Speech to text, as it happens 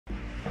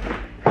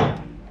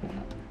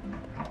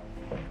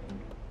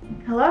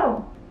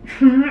Hello.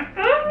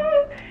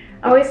 I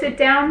always sit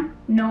down,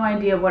 no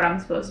idea what I'm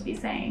supposed to be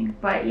saying.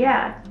 But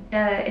yeah,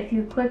 if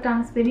you clicked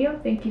on this video,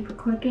 thank you for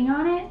clicking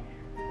on it.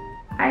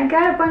 I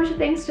got a bunch of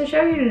things to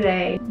show you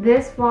today.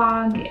 This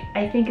vlog,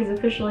 I think, is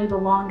officially the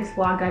longest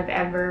vlog I've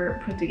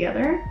ever put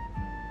together.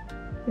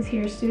 This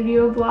here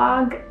studio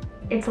vlog.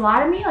 It's a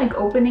lot of me like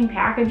opening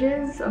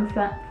packages of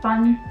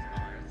fun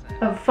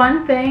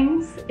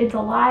things. It's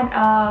a lot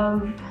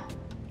of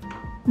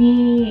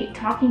me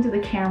talking to the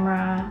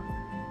camera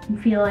and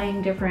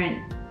feeling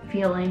different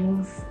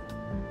feelings.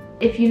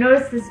 If you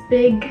notice this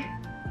big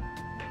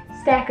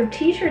stack of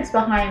t-shirts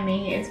behind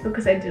me, it's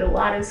because I did a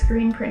lot of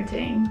screen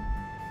printing.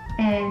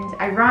 And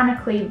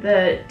ironically,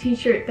 the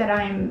t-shirt that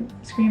I'm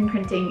screen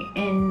printing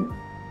in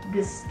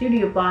this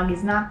studio vlog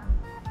is not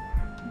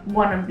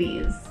one of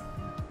these.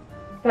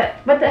 But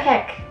what the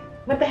heck?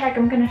 What the heck,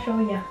 I'm gonna show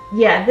you.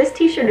 Yeah, this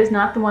t-shirt is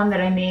not the one that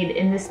I made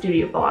in this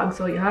studio vlog,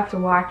 so you'll have to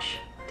watch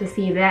to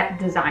see that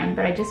design.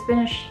 But I just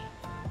finished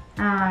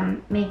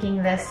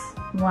making this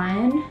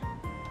one.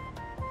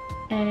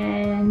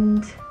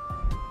 And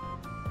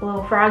a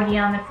little froggy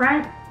on the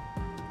front, a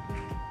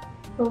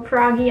little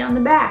froggy on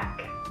the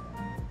back.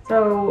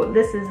 So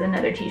this is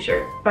another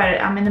t-shirt, but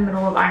I'm in the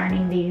middle of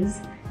ironing these.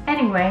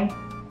 Anyway,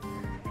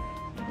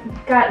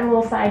 got a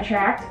little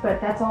sidetracked, but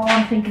that's all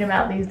I'm thinking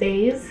about these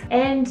days.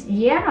 And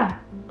yeah,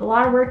 a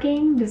lot of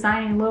working,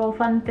 designing little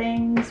fun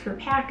things for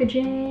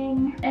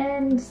packaging,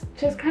 and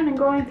just kind of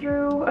going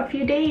through a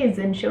few days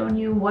and showing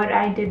you what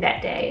I did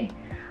that day.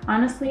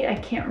 Honestly, I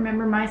can't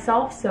remember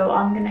myself, so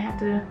I'm gonna have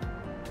to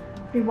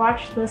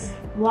rewatch this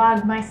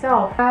vlog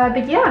myself.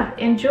 But yeah,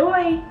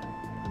 enjoy.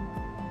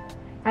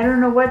 I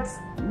don't know what's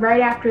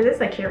right after this,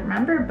 I can't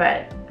remember,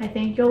 but I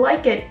think you'll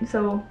like it,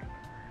 so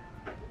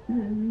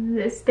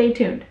stay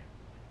tuned.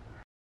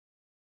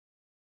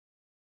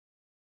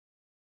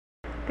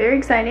 Very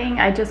exciting.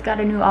 I just got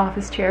a new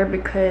office chair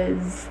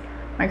because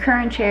my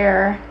current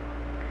chair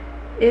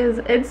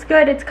it's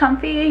good, it's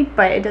comfy,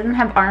 but it doesn't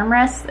have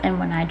armrests, and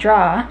when I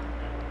draw,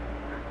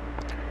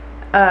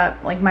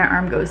 like my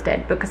arm goes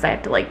dead because I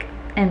have to like,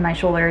 and my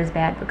shoulder is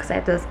bad because I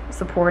have to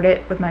support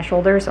it with my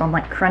shoulder, so I'm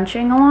like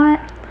crunching a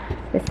lot.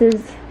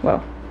 This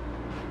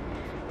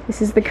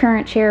is the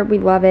current chair. We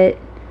love it.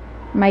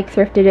 Mike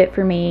thrifted it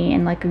for me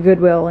in like a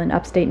Goodwill in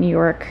upstate New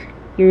York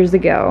years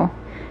ago.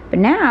 But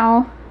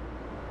now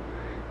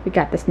we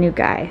got this new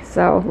guy.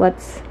 So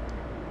let's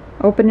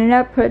open it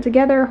up, put it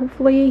together.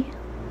 Hopefully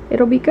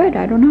it'll be good.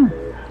 I don't know.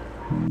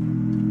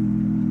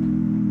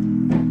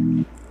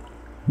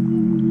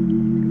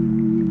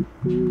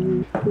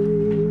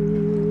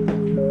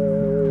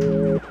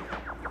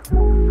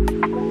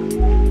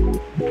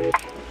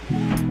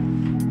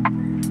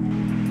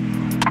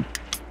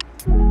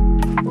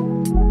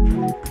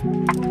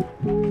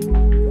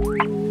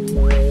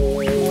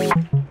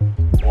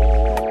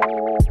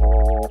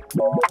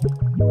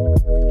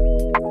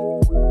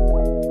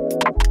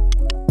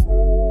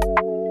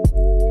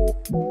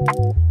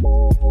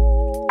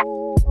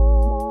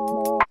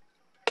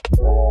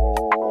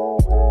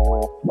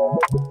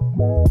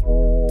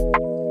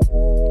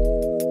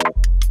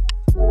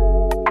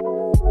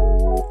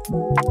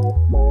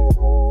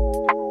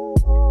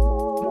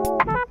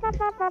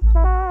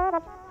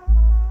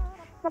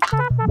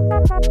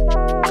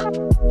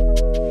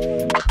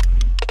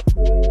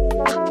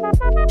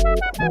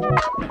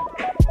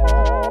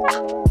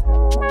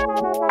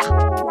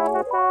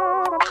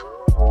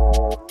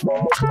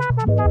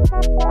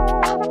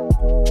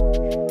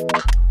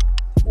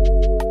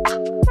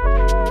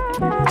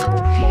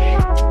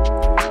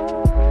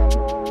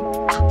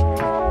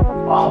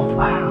 Oh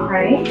wow.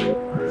 Right?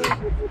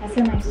 That's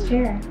a nice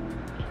chair.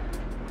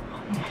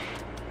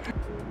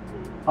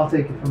 I'll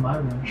take it from my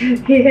room.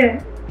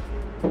 Yeah.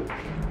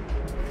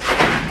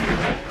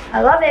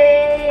 I love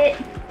it.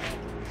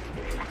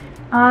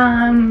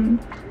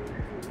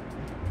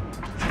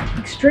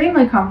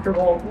 Extremely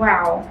comfortable.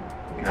 Wow.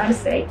 Gotta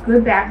say,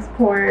 good back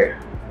support.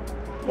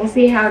 We'll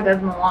see how it does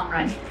in the long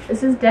run.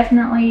 This is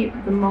definitely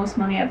the most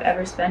money I've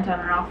ever spent on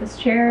an office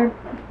chair.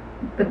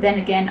 But then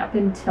again, up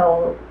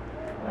until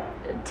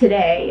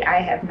today,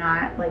 I have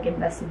not like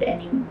invested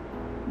any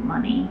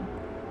money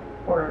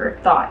or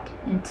thought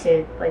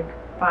into like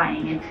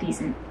buying a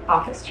decent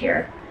office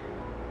chair,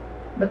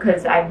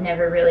 because I've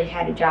never really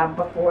had a job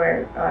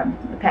before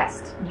the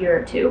past year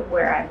or two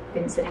where I've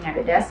been sitting at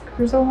a desk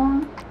for so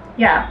long.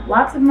 Yeah,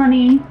 lots of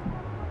money,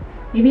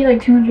 maybe like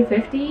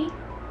 $250,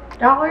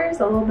 a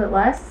little bit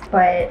less,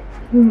 but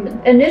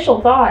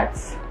initial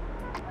thoughts,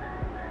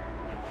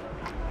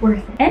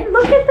 worth it. And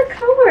look at the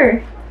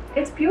color,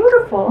 it's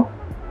beautiful,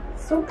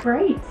 it's so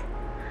bright.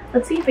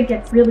 Let's see if it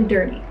gets really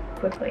dirty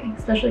quickly,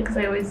 especially because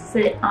I always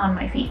sit on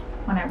my feet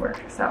when I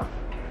work, so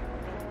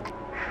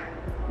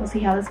we'll see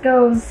how this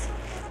goes.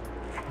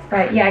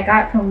 But yeah, I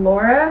got it from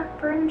Laura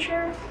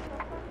Furniture.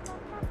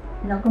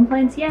 No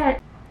complaints yet.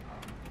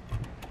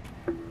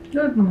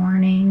 Good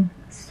morning.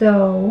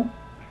 So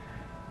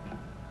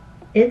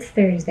it's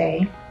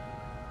Thursday.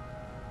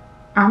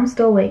 I'm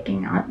still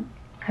waking up.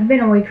 I've been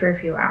awake for a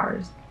few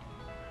hours,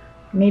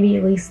 maybe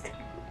at least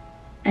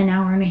an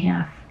hour and a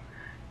half,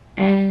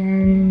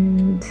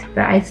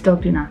 but I still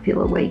do not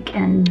feel awake,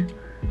 and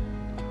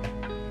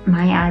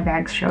my eye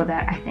bags show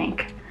that, I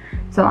think.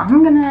 So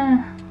I'm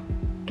gonna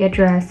get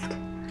dressed,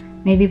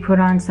 maybe put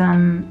on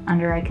some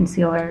under eye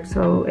concealer,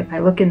 so if I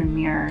look in the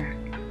mirror,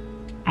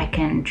 I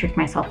can trick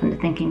myself into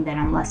thinking that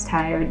I'm less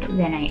tired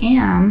than I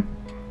am.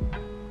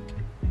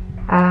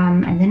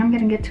 And then I'm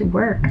gonna get to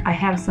work. I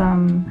have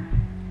some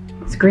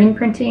screen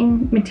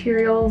printing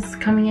materials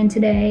coming in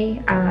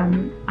today.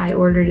 I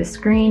ordered a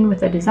screen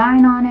with a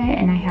design on it,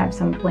 and I have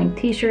some blank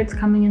t-shirts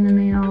coming in the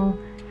mail.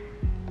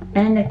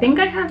 And I think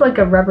I have like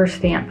a rubber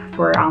stamp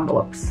for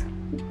envelopes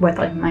with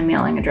like my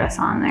mailing address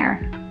on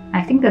there.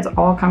 I think that's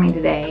all coming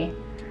today.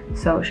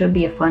 So it should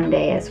be a fun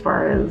day as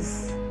far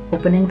as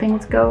opening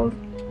things go.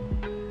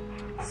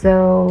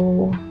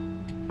 So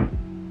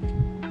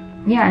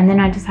yeah, and then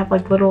I just have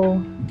like little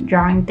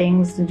drawing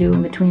things to do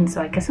in between.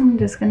 So I guess I'm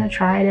just gonna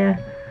try to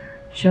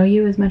show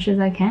you as much as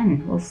I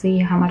can. We'll see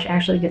how much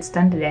actually gets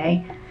done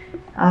today.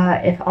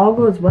 If all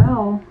goes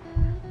well,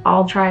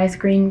 I'll try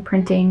screen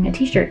printing a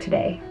t-shirt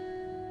today.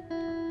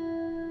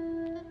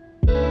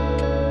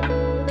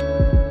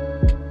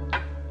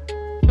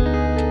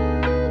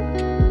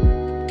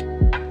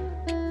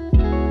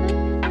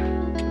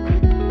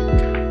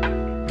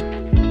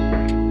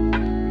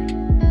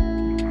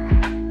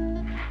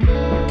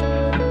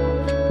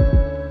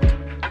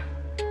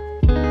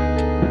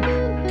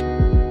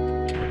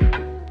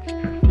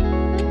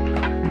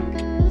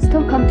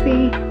 Still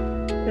comfy.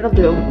 It'll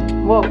do.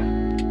 Whoa.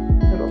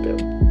 It'll do.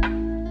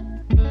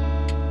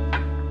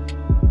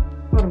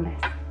 What a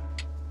mess.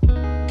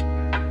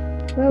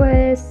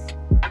 Lois.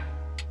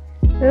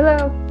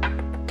 Hello.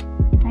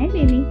 Hi,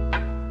 baby.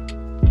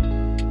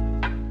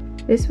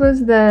 This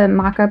was the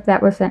mock-up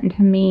that was sent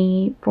to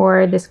me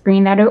for the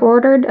screen that I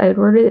ordered. I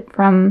ordered it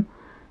from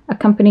a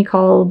company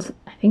called,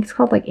 I think it's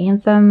called like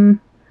Anthem.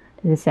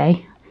 Does it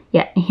say?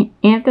 Yeah,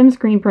 Anthem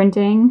Screen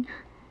Printing.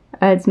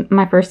 It's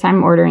my first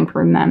time ordering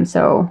from them,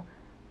 so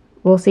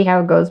we'll see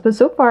how it goes. But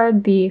so far,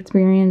 the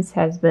experience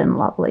has been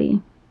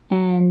lovely.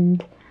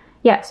 And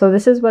yeah, so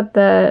this is what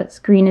the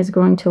screen is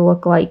going to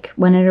look like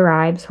when it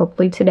arrives,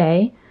 hopefully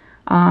today.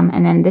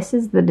 And then this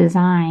is the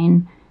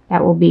design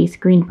that will be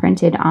screen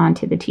printed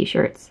onto the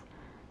t-shirts.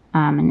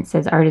 And it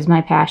says, "Art is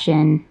my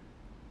passion."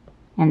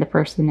 And the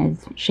person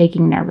is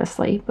shaking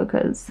nervously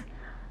because,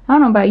 I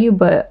don't know about you,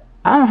 but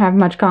I don't have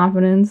much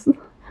confidence.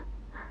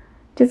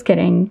 Just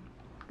kidding.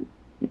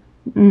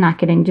 Not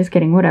kidding, just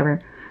kidding,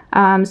 whatever.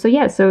 So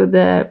yeah, so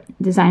the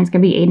design's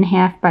gonna be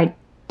 8.5 by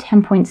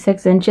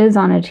 10.6 inches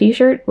on a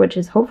t-shirt, which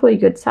is hopefully a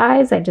good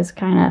size. I just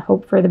kind of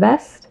hope for the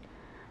best.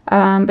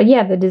 But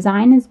yeah, the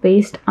design is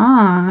based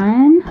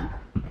on,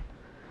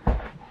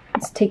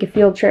 let's take a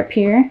field trip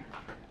here.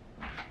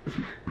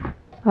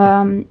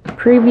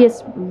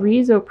 Previous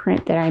Rezo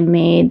print that I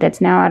made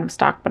that's now out of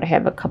stock, but I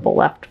have a couple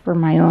left for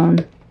my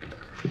own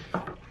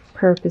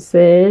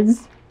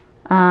purposes.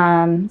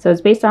 So it's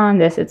based on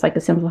this. It's like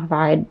a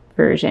simplified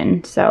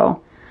version.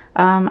 So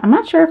I'm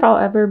not sure if I'll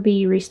ever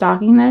be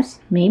restocking this.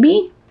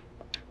 Maybe.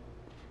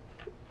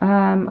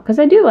 Because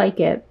I do like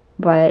it.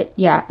 But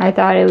yeah, I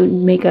thought it would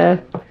make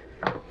a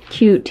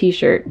cute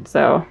t-shirt.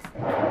 So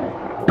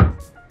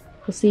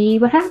we'll see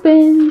what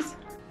happens.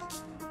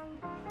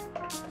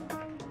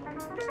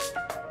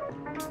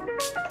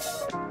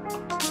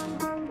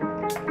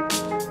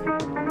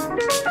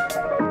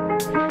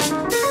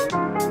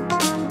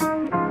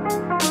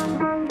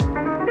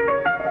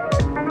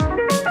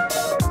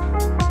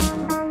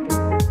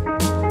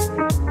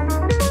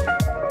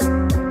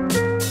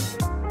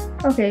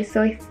 Okay,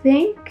 so I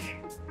think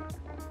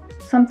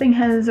something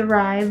has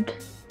arrived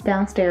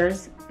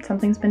downstairs.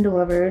 Something's been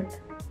delivered.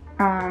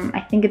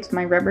 I think it's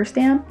my rubber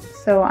stamp,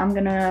 so I'm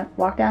gonna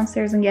walk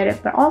downstairs and get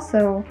it, but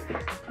also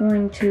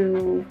going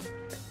to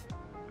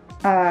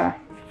I'm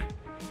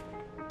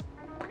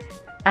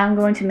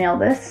going to mail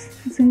this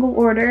single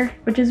order,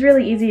 which is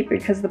really easy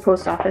because the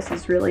post office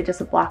is really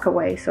just a block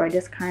away. So I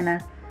just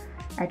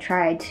I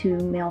try to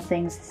mail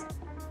things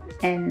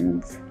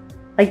and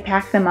like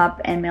pack them up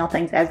and mail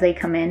things as they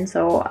come in,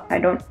 so I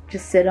don't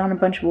just sit on a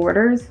bunch of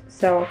orders.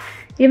 So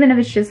even if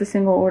it's just a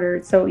single order,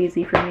 it's so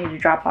easy for me to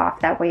drop off.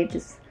 That way it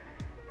just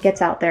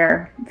gets out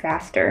there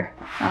faster.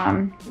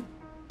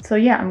 So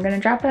yeah, I'm gonna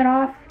drop that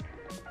off.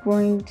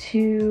 Going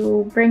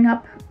to bring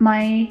up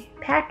my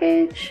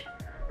package,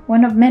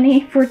 one of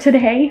many for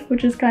today,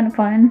 which is kind of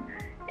fun,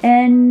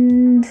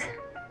 and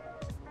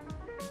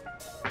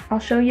I'll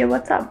show you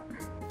what's up.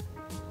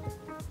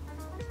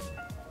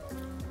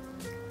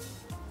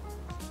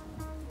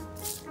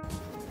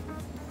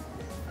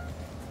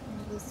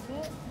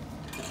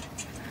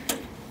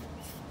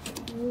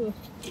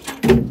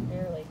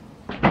 Barely.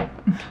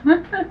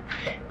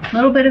 A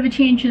little bit of a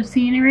change of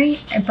scenery.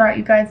 I brought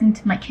you guys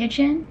into my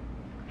kitchen.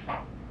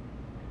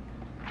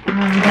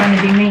 I'm going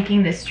to be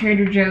making this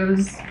Trader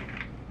Joe's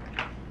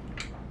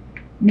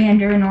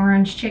Mandarin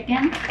orange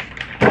chicken.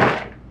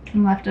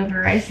 Some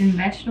leftover rice and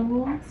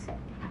vegetables.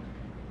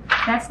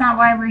 That's not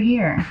why we're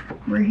here.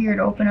 We're here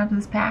to open up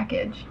this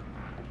package.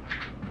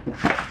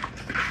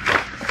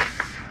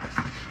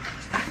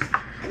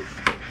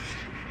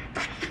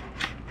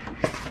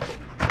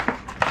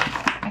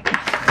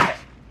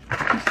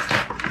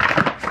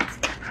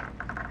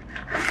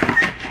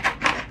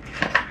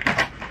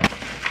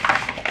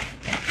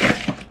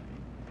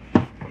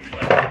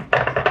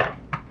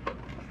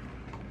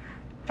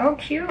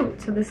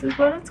 cute. So this is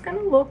what it's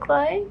gonna look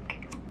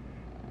like.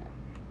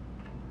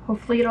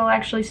 Hopefully it'll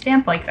actually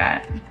stamp like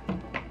that.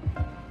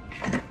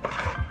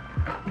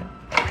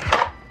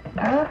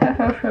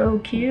 Oh,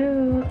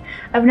 cute.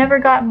 I've never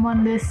gotten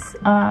one this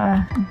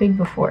big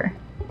before.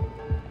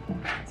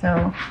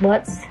 So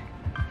let's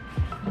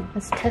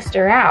test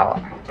her out.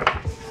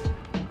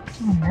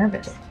 I'm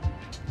nervous.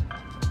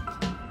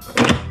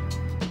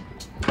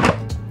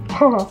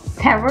 Oh,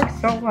 that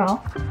works so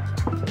well.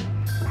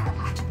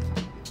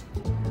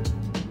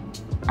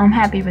 I'm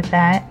happy with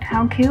that.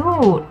 How cute.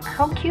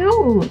 How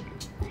cute.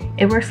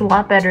 It works a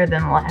lot better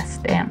than the last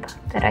stamp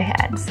that I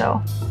had,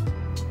 so.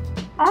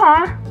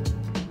 Aw.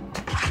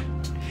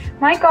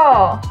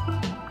 Michael.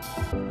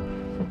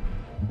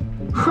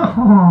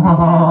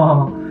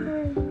 Oh,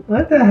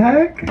 what the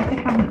heck? Look at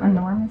how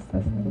enormous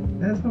this is.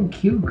 That's so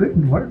cute.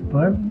 Good work,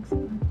 bud.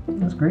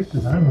 That's great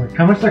design work.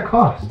 How much does that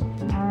cost?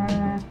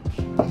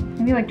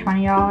 Maybe like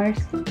 $20.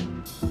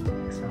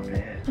 It's not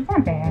bad. It's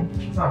not bad.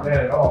 It's not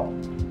bad at all.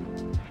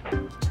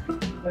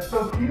 That's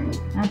so cute.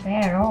 Not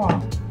bad at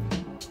all.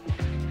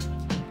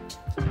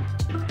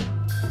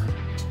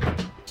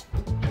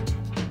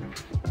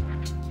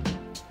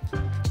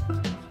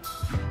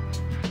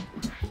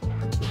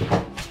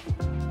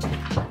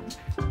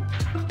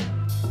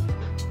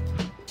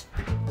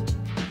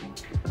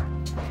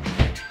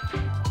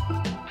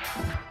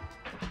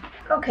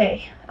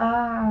 Okay,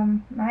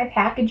 my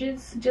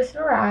packages just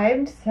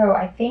arrived, so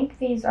I think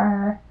these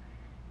are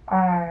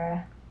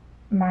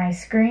my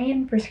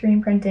screen for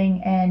screen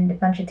printing and a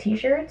bunch of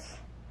t-shirts.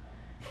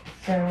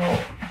 So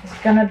I'm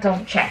just gonna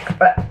double check,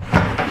 but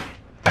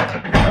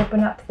open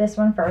up this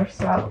one first.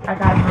 So I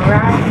got a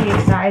variety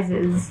of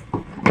sizes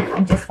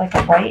and just like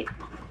a white.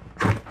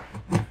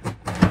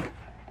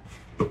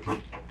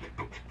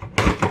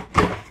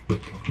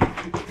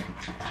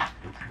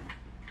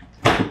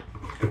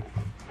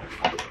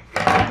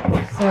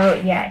 So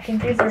yeah, I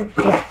think these are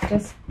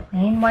just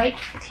plain white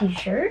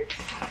t-shirts,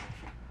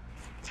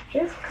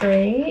 which is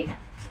great.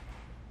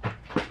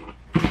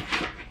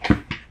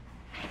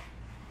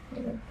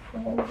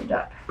 Fold it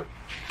up.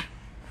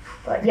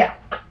 But yeah,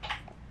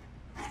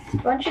 a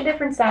bunch of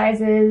different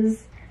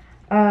sizes.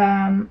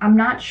 I'm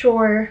not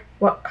sure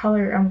what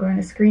color I'm going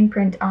to screen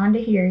print onto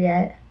here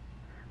yet,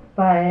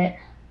 but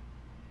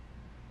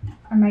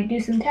I might do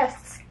some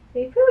tests.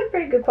 They feel like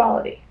pretty good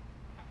quality.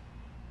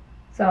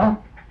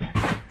 So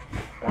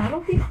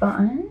that'll be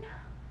fun.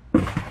 I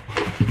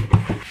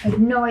have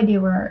no idea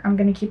where I'm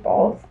gonna keep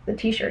all of the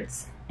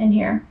t-shirts in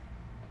here.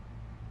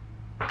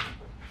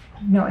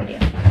 No idea.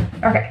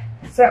 Okay,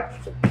 so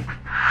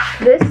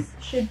this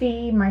should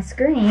be my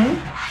screen.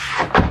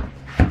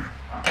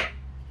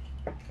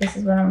 This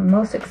is what I'm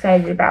most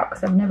excited about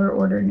because I've never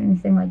ordered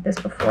anything like this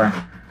before.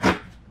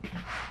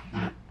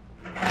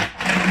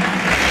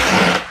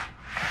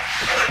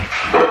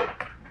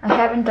 I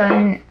haven't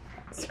done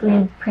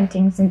screen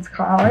printing since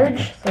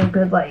college, so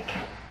good like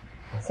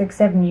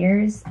 6-7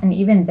 years, and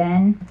even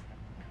then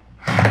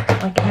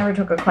like I never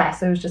took a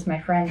class. It was just my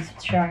friends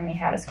showing me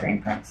how to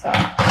screen print, so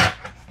I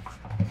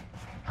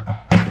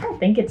don't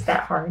think it's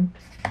that hard.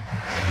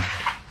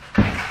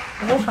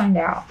 We'll find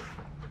out.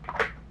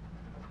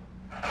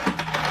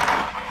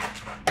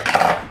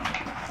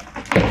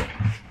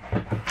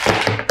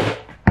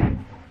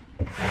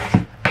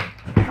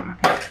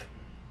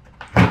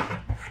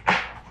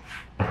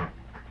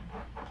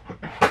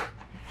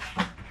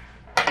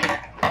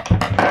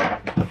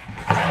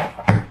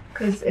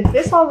 Because if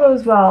this all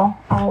goes well,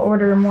 I'll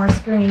order more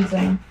screens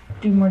and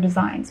do more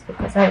designs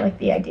because I like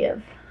the idea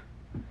of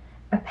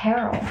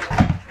apparel.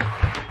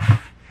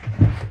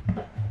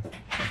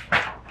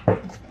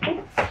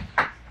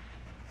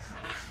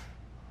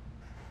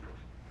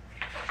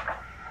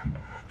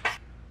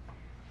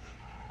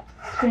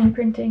 Screen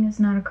printing is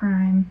not a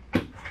crime.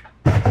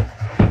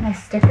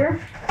 Nice sticker.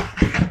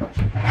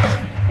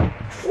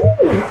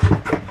 Ooh.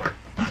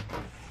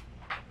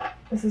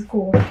 This is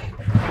cool.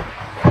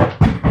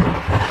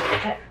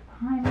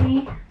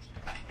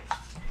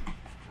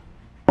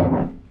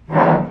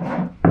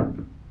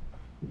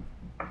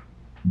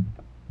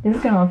 This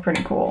is gonna look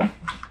pretty cool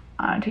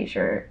on a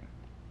t-shirt.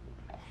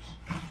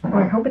 Oh,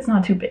 I hope it's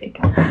not too big.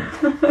 I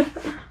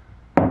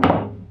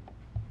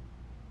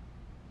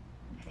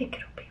think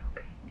it'll be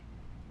okay.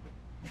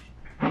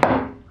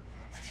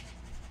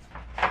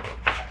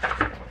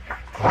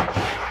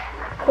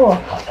 Cool.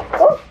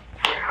 Oh.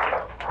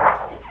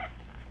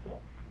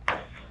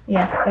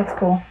 Yeah, that's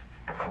cool.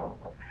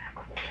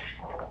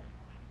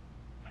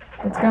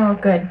 It's gonna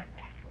look good.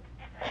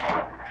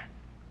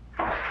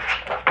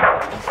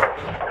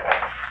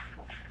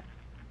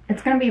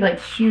 It's gonna be like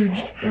huge.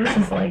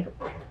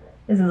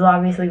 This is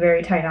obviously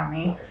very tight on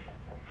me.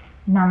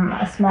 And I'm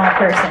a small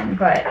person,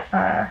 but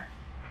I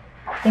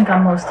think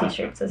on most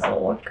t-shirts this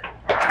will look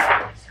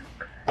so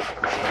good.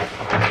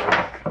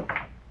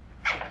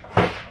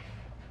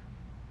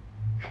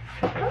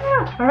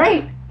 All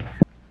right.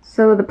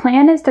 So the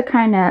plan is to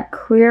kind of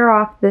clear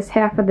off this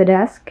half of the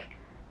desk.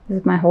 This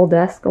is my whole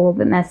desk, a little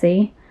bit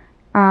messy.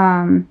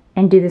 And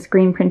do the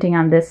screen printing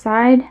on this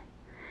side.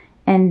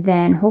 and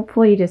then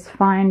hopefully just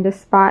find a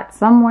spot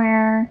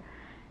somewhere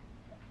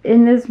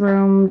in this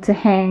room to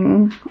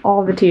hang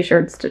all the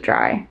t-shirts to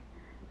dry.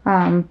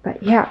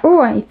 But yeah,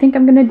 oh, I think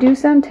I'm gonna do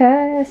some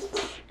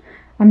tests.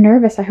 I'm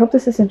nervous. I hope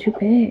this isn't too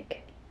big.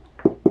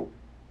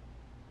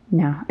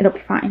 No, it'll be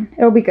fine.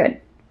 It'll be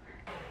good.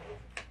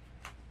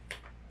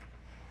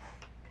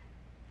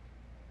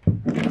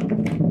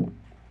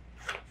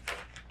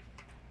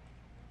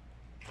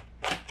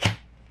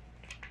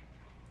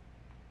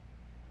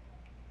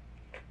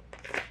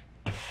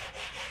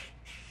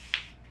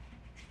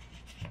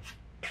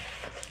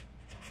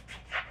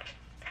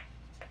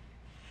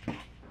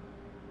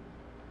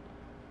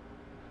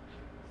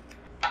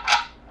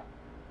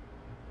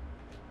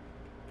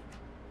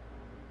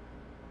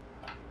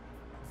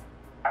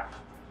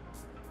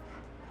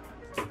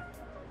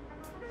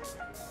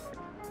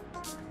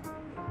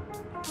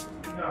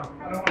 No,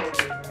 I don't want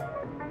to do that.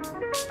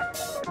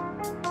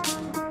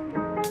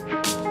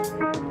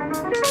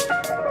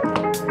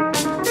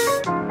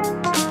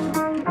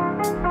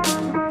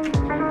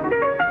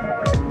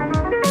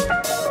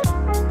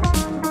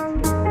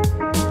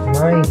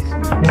 Nice.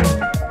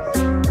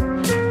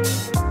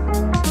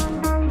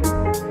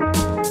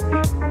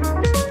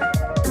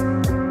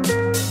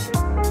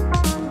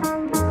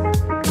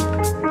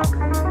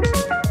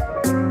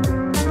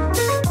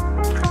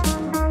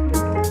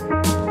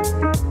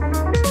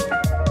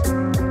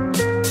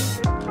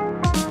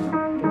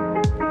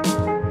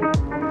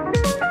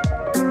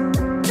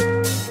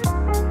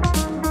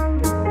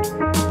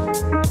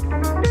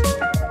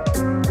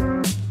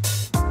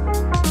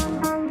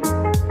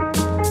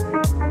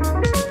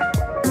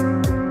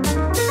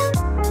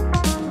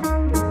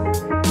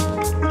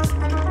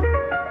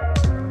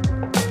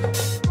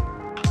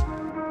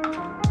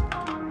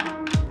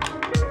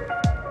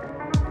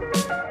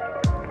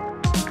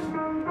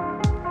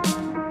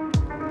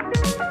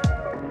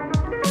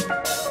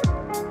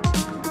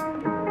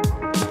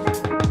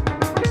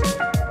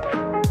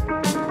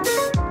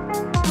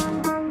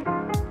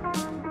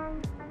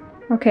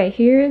 Okay,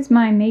 here's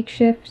my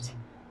makeshift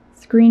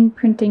screen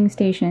printing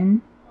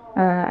station.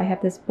 I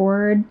have this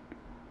board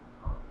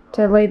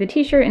to lay the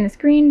t-shirt and the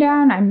screen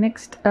down. I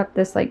mixed up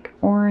this like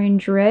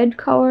orange-red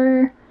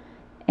color,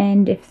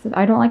 and if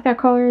I don't like that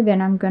color, then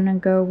I'm gonna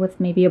go with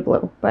maybe a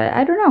blue. But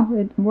I don't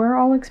know, we're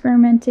all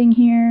experimenting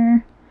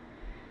here.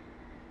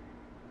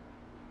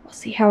 We'll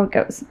see how it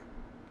goes.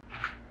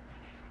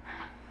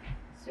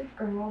 Soup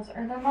girls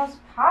are the most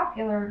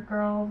popular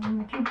girls in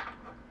the cube.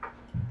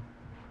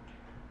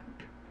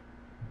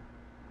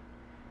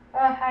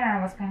 I don't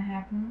know what's gonna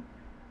happen.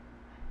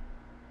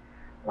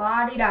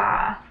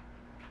 La-di-da.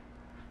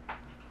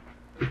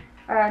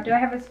 Do I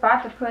have a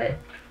spot to put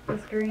the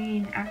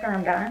screen after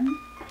I'm done?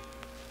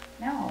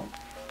 No.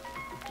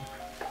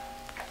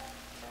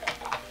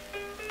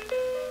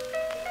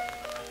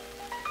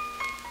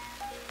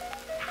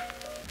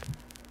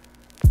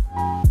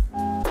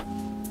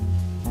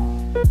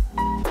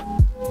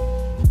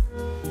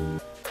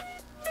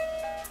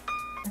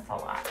 That's a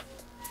lot.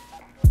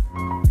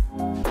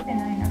 Even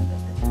I know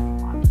that this is a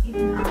lot.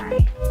 Even I.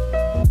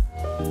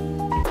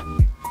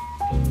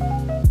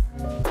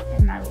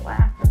 In my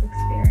lack of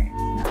experience,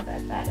 know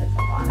that that is a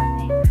lot of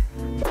things.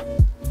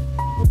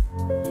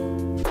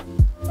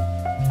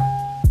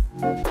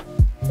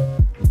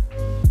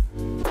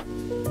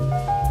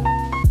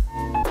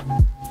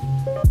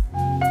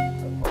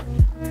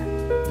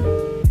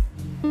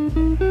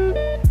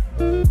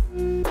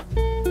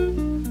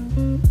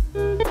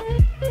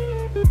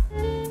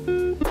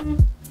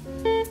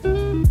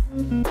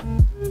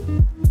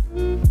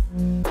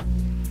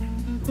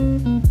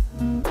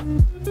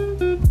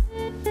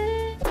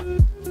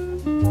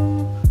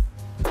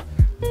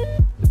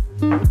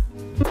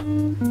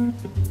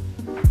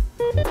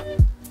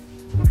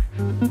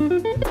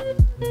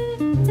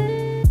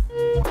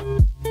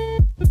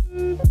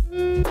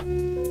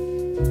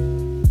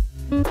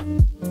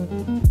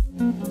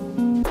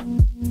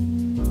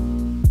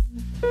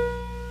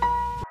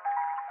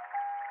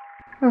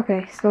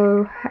 Okay,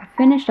 so I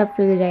finished up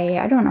for the day.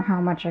 I don't know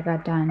how much I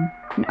got done.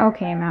 An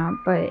okay amount,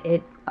 but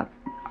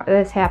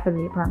this half of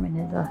the apartment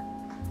is a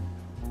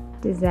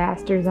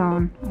disaster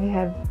zone. I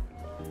have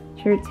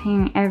shirts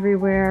hanging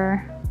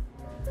everywhere.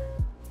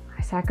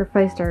 I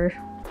sacrificed our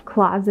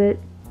closet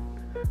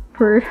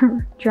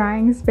for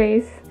drying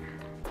space.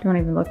 Don't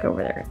even look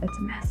over there, it's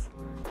a mess.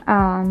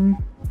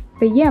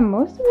 But yeah,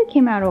 most of it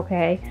came out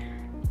okay.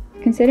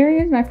 Considering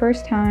it was my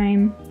first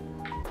time,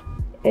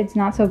 it's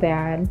not so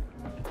bad.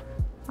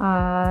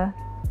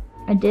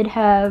 I did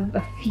have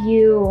a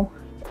few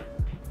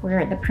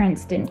where the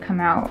prints didn't come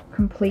out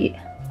complete,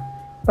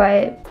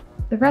 but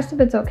the rest of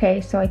it's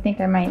okay, so I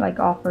think I might like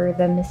offer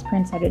the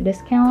misprints at a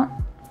discount.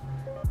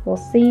 We'll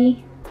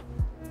see.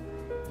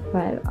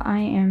 But I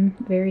am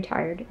very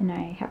tired and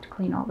I have to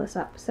clean all this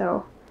up,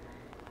 so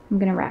I'm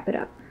gonna wrap it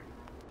up.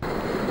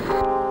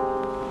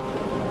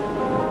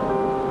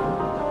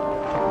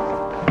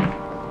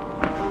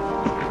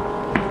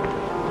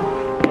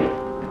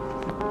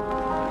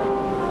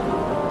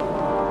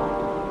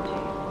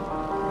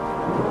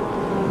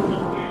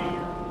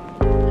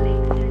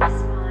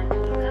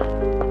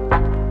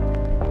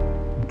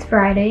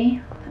 Friday.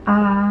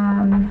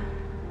 I'm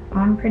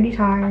pretty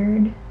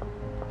tired.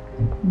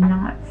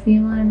 Not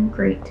feeling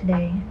great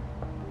today.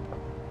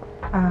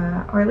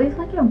 Or at least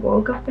like I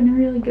woke up in a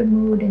really good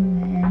mood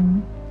and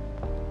then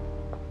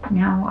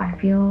now I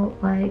feel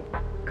like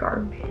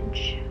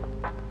garbage.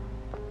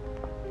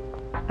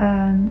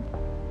 And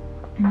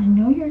I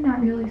know you're not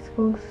really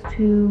supposed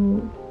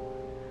to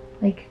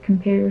like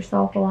compare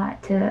yourself a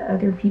lot to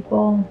other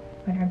people,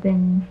 but I've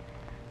been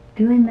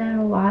doing that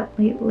a lot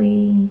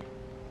lately.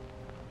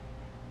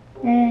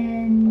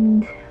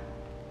 And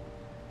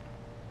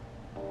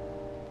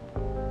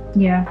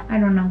yeah, I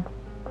don't know.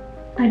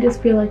 I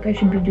just feel like I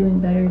should be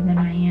doing better than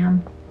I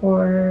am,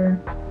 or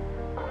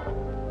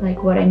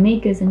like what I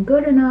make isn't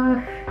good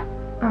enough,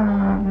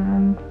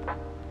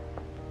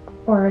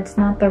 or it's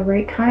not the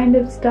right kind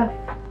of stuff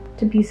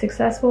to be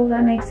successful, if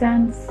that makes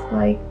sense.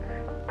 Like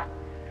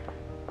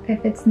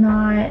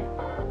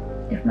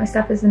if my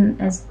stuff isn't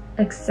as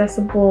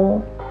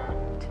accessible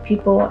to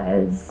people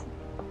as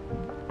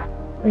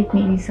like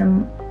maybe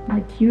some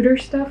like cuter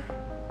stuff.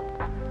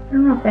 I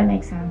don't know if that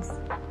makes sense.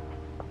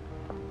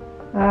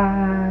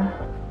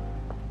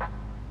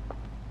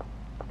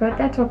 But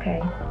that's okay.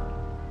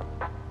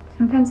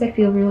 Sometimes I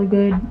feel really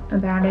good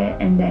about it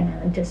and then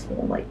I just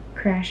will like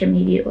crash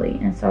immediately,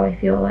 and so I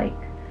feel like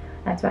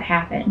that's what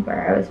happened,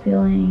 where I was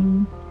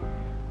feeling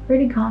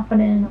pretty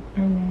confident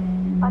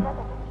and then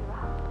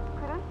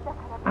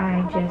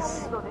I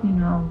just, you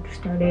know,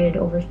 started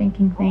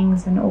overthinking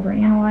things and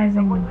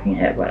overanalyzing, looking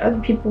at what other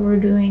people were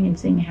doing and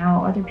seeing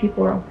how other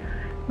people were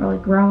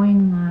like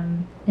growing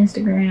on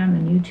Instagram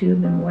and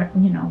YouTube and what,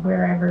 you know,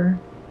 wherever.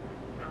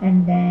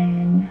 And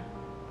then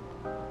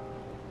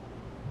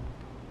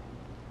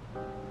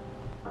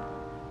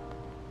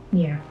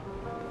yeah.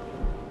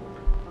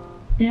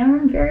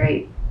 And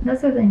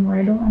that's the thing where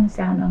I don't want to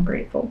sound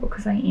ungrateful,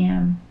 because I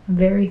am. I'm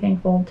very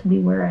thankful to be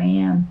where I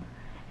am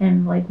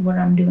and like what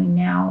I'm doing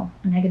now,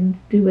 and I can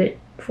do it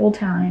full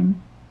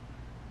time.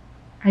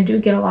 I do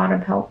get a lot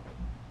of help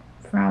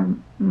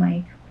from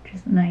Mike, which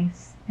is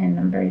nice, and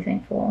I'm very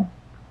thankful.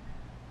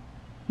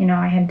 You know,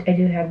 I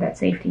do have that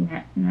safety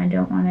net, and I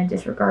don't want to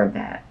disregard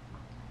that.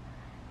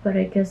 But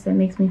I guess that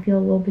makes me feel a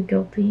little bit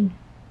guilty,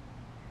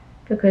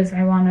 because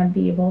I want to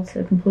be able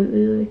to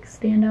completely like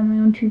stand on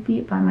my own 2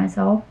 feet by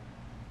myself,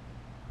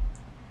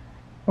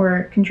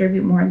 or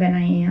contribute more than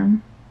I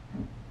am.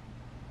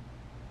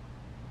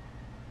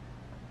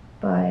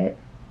 But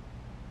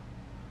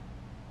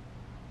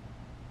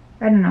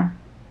I don't know.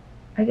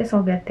 I guess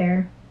I'll get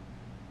there.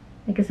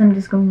 I guess I'm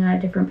just going at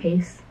a different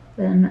pace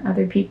than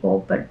other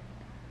people, but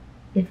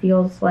it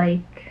feels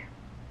like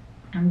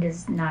I'm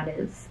just not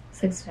as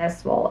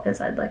successful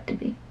as I'd like to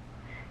be.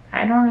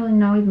 I don't really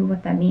know even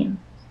what that means.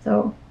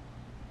 So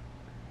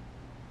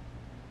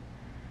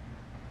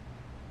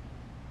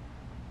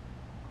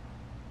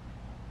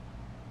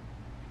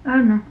I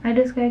don't know. I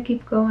just gotta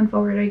keep going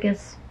forward, I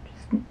guess.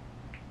 Just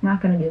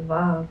not gonna give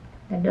up.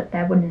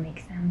 That wouldn't make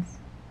sense.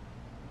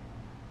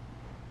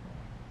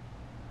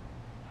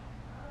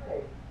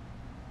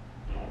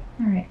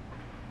 Alright.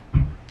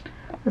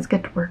 Let's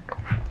get to work.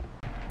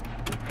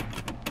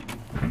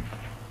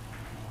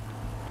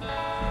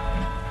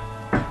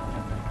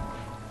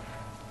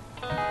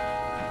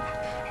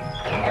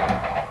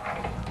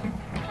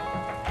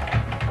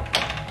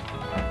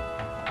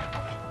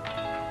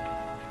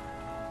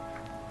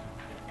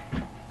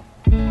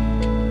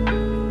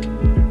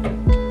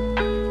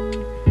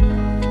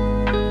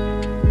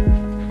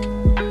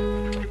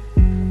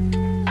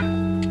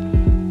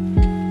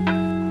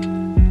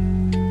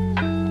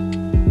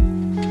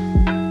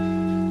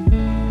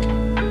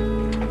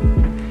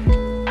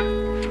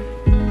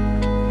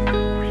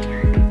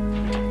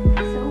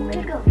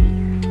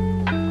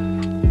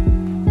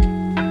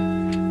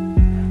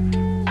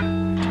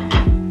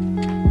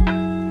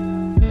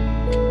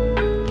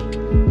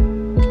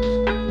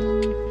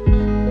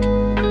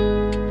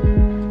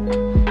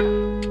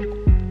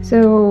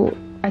 So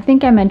I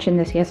think I mentioned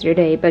this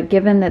yesterday, but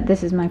given that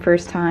this is my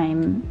first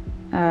time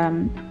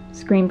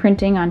screen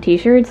printing on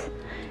t-shirts,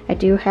 I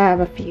do have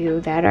a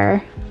few that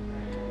are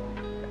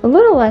a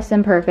little less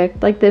than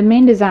perfect. Like the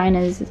main design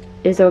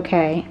is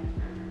okay,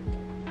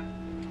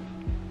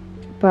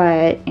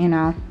 but you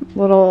know,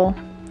 little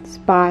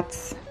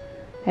spots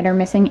that are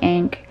missing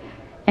ink,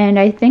 and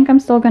I think I'm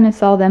still gonna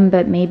sell them,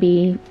 but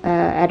maybe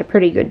at a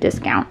pretty good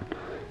discount.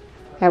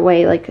 That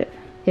way, like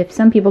if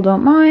some people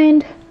don't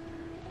mind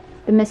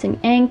the missing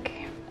ink,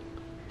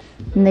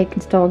 and they can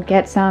still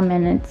get some,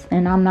 and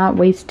I'm not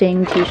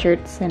wasting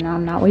t-shirts and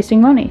I'm not wasting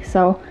money.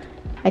 So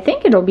I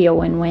think it'll be a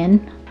win-win.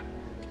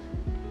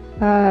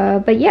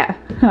 But yeah,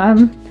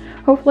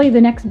 hopefully the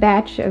next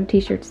batch of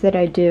t-shirts that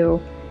I do,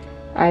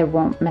 I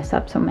won't mess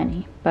up so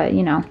many. But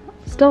you know,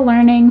 still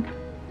learning.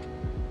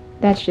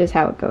 That's just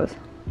how it goes.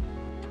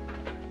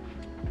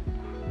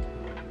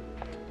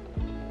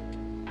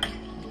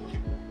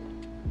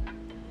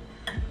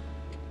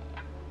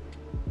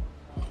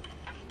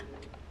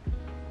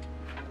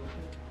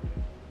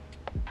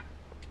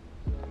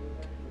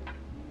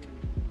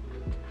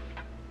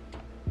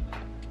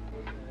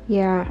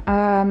 Yeah,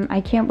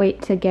 I can't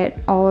wait to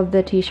get all of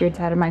the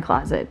t-shirts out of my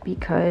closet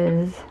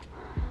because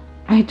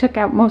I took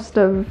out most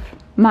of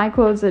my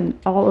clothes and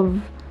all of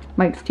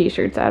Mike's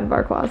t-shirts out of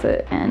our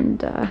closet,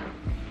 and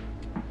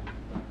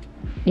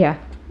yeah,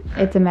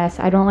 it's a mess.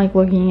 I don't like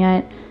looking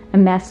at a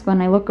mess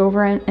when I look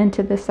over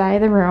into the side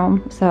of the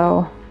room,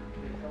 so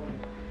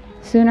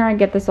the sooner I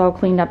get this all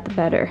cleaned up, the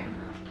better.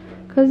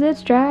 Cause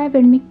it's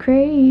driving me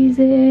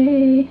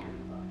crazy.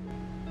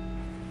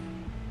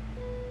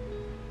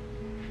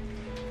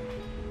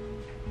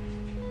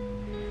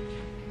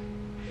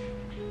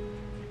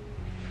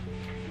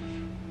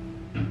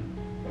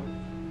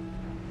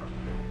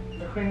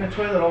 I cleaned the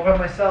toilet all by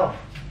myself.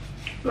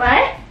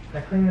 What?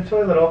 I cleaned the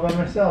toilet all by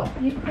myself.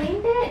 You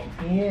cleaned it?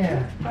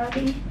 Yeah.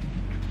 Buddy.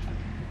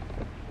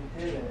 I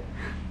did it.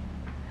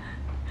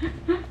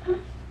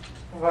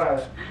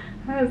 What?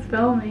 I was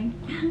filming.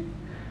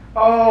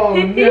 Oh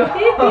no!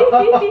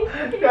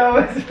 That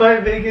was my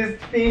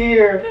biggest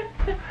fear.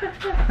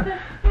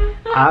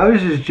 I was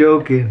just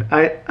joking.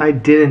 I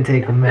didn't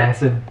take a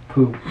massive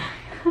poop.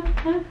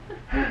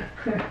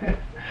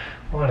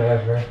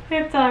 Whatever.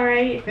 It's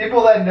alright.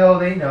 People that know,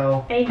 they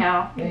know. They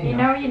know.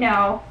 You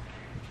know.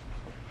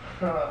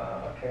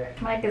 Okay.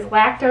 Mike is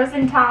lactose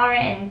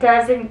intolerant and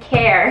doesn't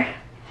care.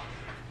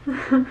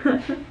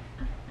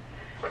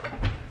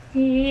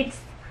 He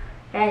eats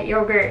that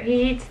yogurt.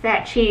 He eats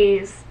that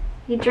cheese.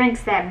 He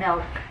drinks that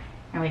milk.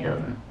 No, he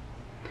doesn't.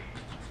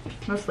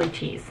 Mostly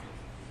cheese.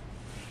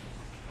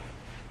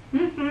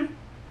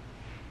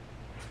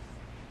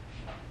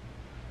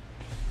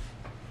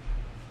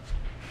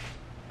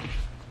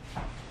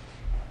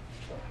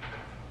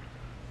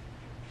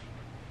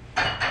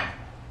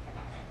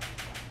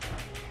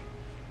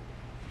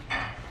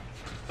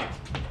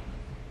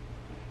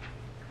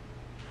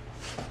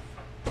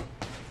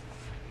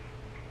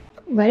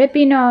 Let it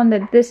be known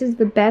that this is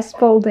the best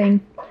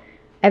folding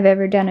I've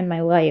ever done in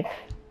my life.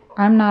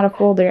 I'm not a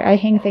folder. I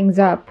hang things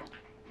up.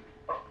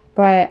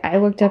 But I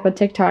looked up a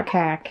TikTok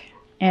hack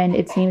and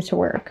it seems to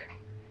work.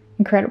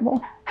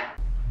 Incredible.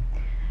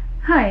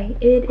 Hi,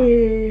 it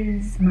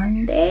is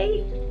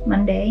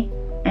Monday,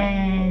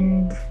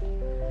 and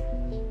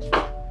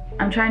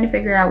I'm trying to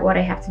figure out what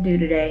I have to do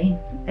today.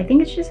 I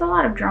think it's just a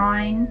lot of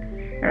drawing,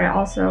 but I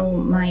also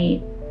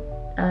might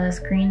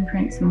screen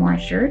print some more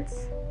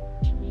shirts.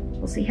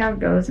 We'll see how it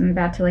goes. I'm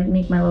about to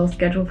make my little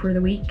schedule for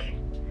the week.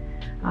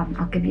 I'll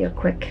give you a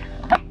quick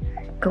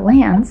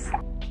glance.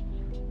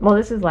 Well,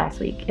 this is last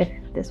week, if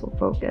this will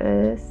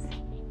focus.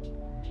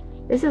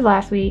 This is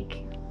last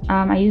week.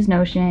 I used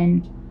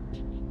Notion,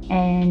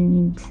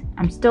 and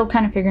I'm still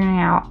kind of figuring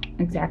out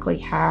exactly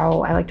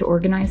how I like to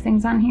organize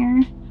things on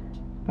here.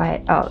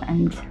 But, oh,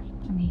 and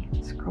let me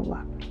scroll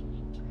up.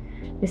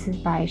 This is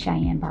by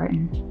Cheyenne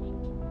Barton.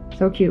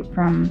 So cute,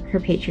 from her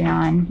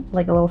Patreon,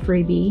 like a little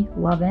freebie,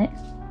 love it.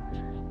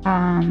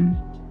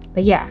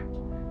 But yeah,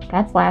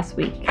 that's last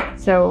week.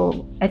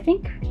 So I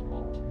think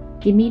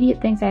the immediate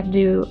things I have to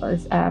do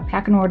is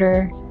pack an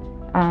order,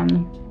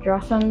 draw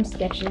some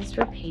sketches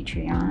for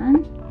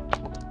Patreon.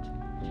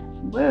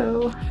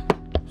 Whoa.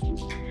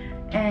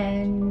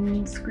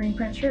 And screen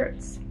print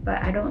shirts.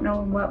 But I don't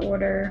know in what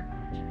order.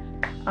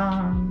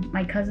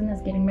 My cousin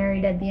is getting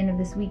married at the end of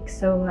this week,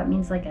 so that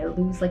means I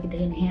lose a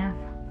day and a half.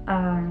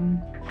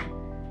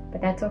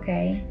 But that's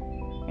okay.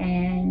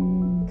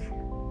 And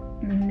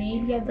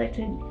maybe I'd like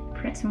to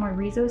print some more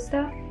Rezo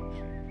stuff.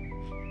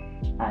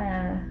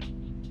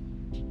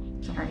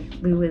 Sorry,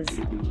 Lou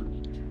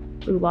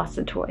lost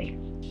a toy.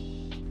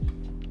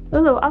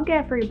 Lulu, I'll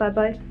get it for you,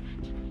 bud.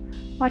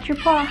 Watch your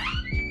paw.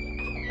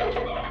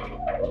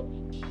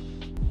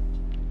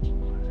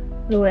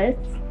 Louis,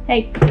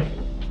 hey.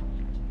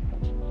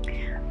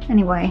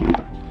 Anyway.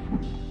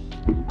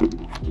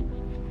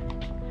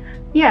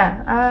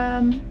 Yeah,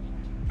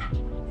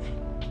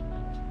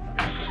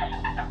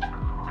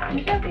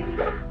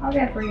 I'll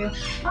get it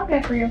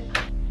for you.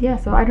 Yeah,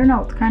 so I don't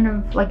know. It's kind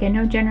of I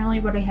know generally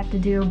what I have to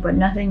do, but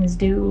nothing is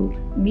due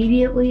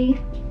immediately,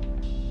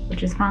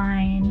 which is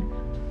fine.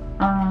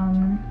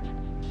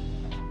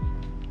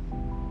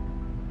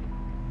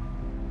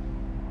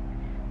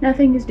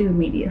 Nothing is due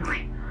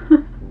immediately.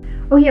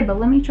 Oh yeah, but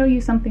let me show you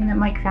something that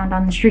Mike found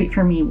on the street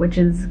for me, which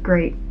is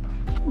great.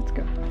 Let's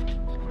go.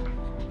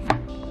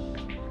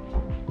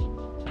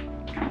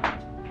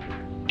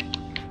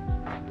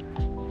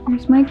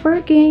 There's Mike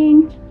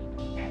working.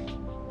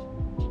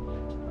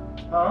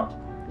 Huh?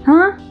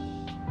 Huh?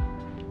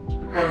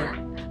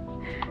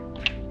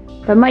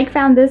 But Mike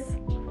found this,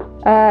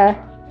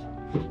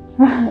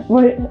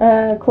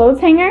 clothes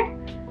hanger?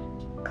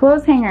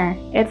 Clothes hanger.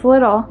 It's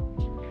little,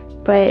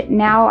 but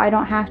now I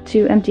don't have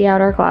to empty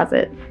out our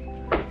closet.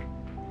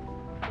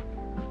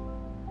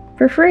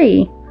 For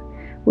free.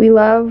 We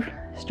love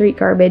street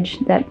garbage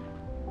that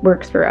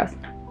works for us.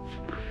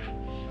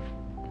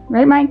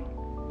 Right, Mike?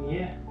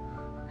 Yeah.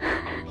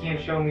 You can't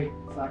show me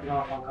slacking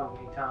off on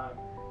company time.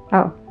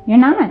 Oh, you're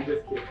not.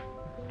 Just kidding.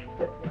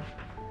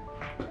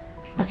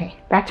 Okay,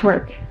 back to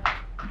work.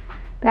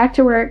 Back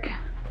to work.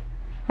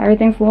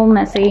 Everything's a little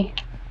messy.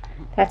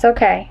 That's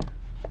okay.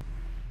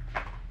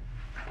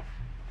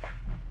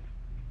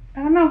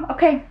 don't know.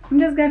 Okay, I'm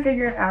just gonna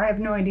figure it out. I have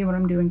no idea what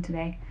I'm doing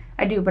today.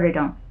 I do, but I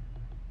don't.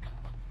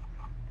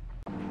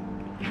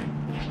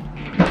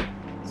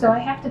 So I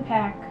have to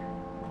pack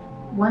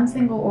one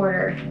single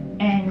order,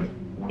 and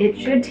it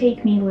should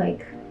take me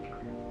like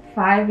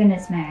 5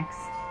 minutes max.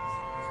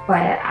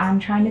 But I'm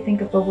trying to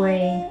think of a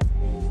way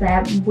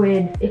that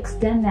would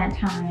extend that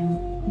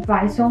time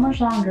by so much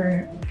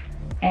longer,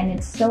 and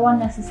it's so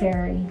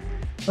unnecessary,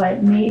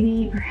 but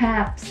maybe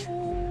perhaps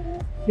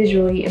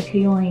visually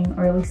appealing,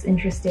 or at least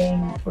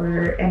interesting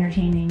or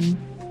entertaining.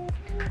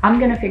 I'm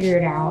gonna figure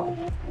it out,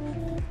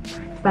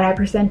 but I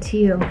present to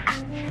you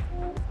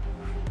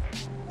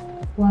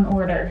one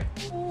order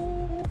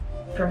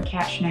from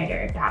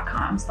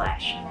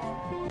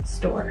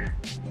Schneider.com/store.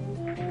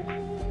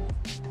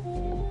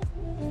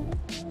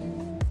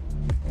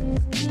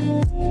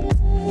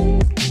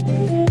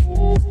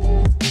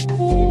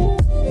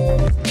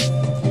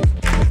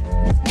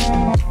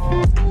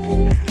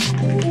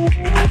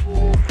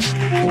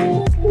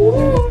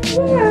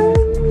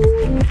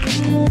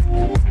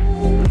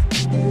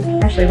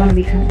 Actually, I want to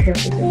be kind of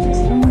careful doing this.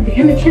 I don't want to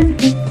become a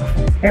chemistry.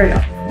 There we go.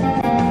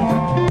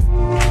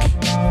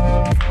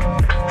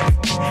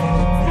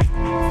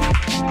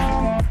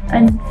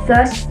 And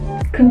thus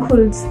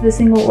concludes the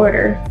single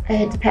order I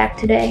had to pack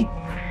today.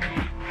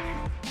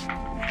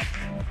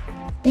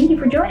 Thank you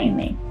for joining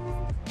me.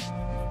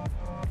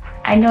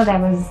 I know that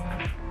was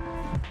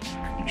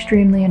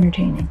extremely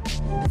entertaining.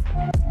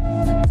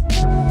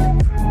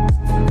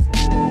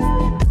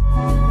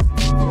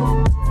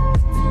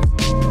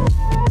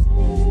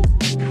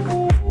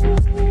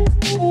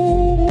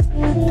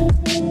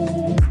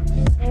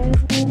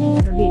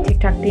 Ever be a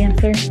TikTok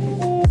dancer?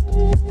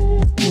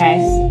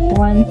 Nice.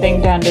 One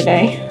thing done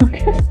today.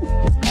 Okay.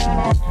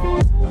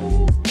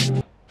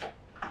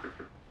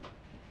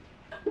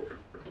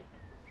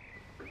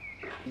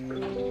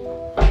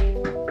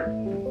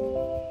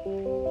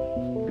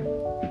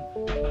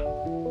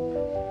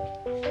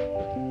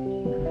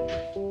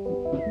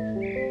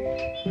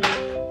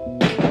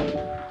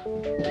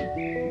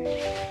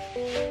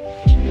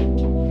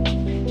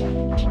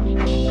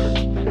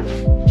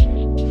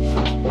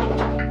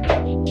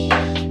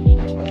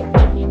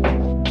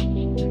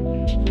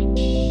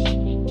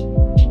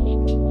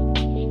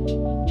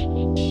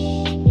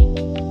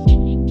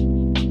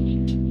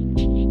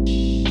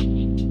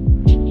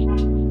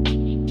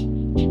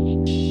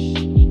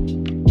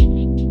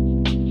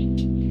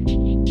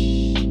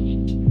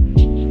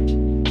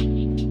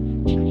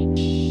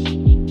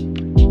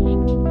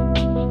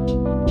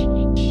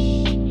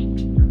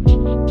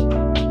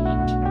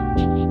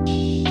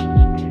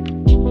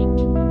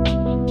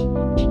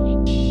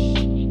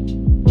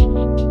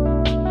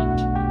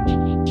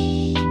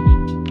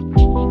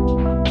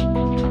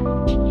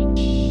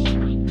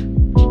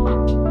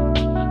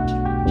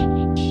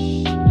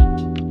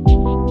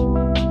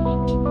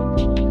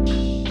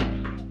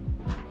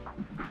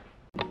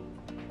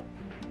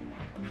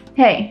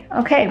 Hey,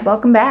 okay,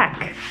 welcome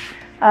back.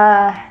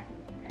 That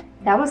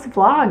was the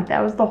vlog.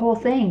 That was the whole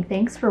thing.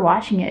 Thanks for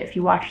watching it if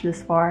you watched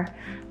this far.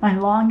 My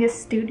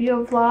longest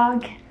studio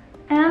vlog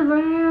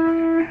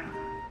ever.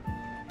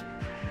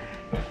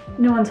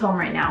 No one's home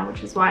right now,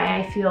 which is why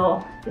I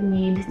feel the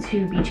need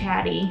to be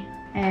chatty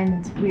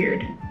and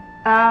weird.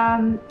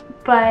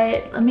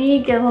 But let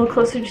me get a little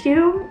closer to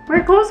you.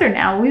 We're closer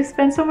now. We've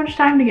spent so much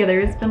time together.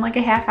 It's been like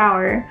a half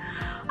hour.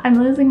 I'm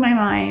losing my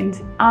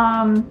mind.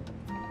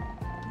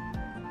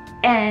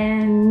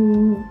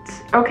 And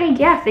okay,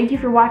 yeah, thank you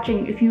for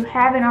watching. If you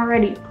haven't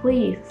already,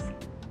 please,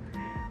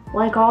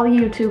 like all the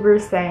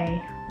YouTubers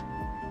say,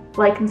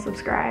 like and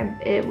subscribe.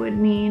 It would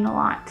mean a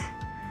lot.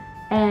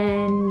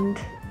 And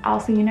I'll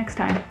see you next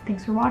time.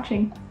 Thanks for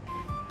watching.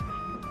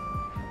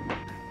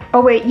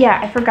 Oh wait,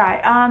 yeah, I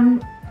forgot.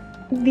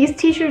 These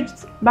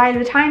t-shirts, by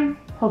the time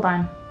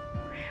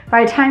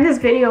this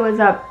video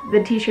is up,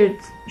 the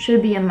t-shirts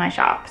should be in my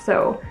shop.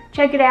 So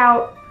check it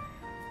out.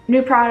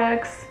 New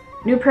products,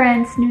 new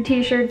prints, new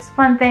t-shirts,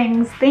 fun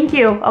things. Thank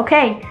you.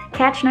 Okay,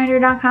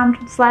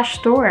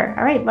 Schneider.com/store.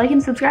 All right, like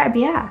and subscribe.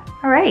 Yeah.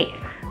 All right.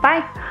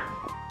 Bye.